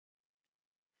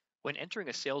When entering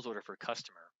a sales order for a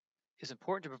customer, it's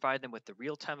important to provide them with the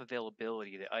real-time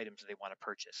availability of the items they want to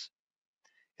purchase.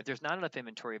 If there's not enough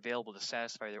inventory available to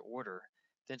satisfy their order,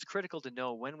 then it's critical to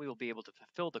know when we will be able to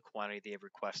fulfill the quantity they have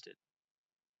requested.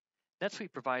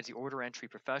 NetSuite provides the order entry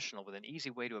professional with an easy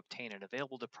way to obtain an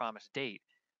available to promise date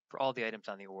for all the items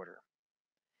on the order.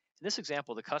 In this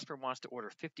example, the customer wants to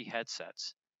order 50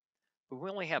 headsets, but we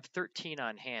only have 13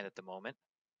 on hand at the moment,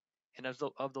 and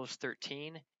of those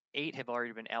 13, 8 have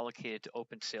already been allocated to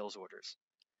open sales orders,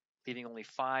 leaving only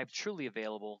 5 truly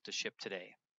available to ship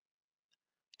today.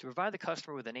 To provide the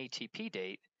customer with an ATP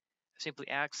date, simply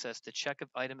access the Check of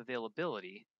Item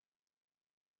Availability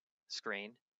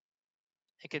screen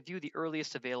and can view the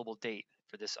earliest available date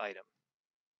for this item.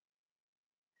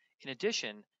 In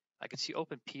addition, I can see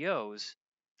open POs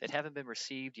that haven't been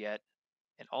received yet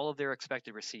and all of their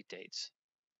expected receipt dates.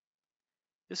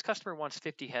 This customer wants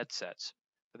 50 headsets,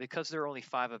 but because there are only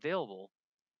 5 available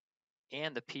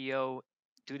and the PO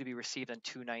due to be received on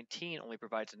 2/19 only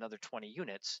provides another 20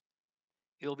 units,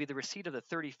 it will be the receipt of the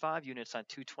 35 units on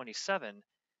 2/27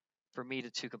 for me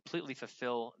to completely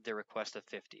fulfill their request of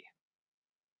 50.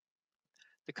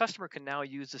 The customer can now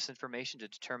use this information to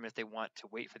determine if they want to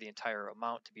wait for the entire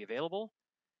amount to be available,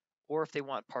 or if they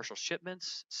want partial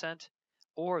shipments sent,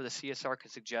 or the CSR can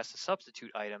suggest a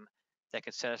substitute item that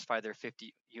can satisfy their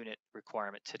 50 unit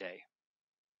requirement today.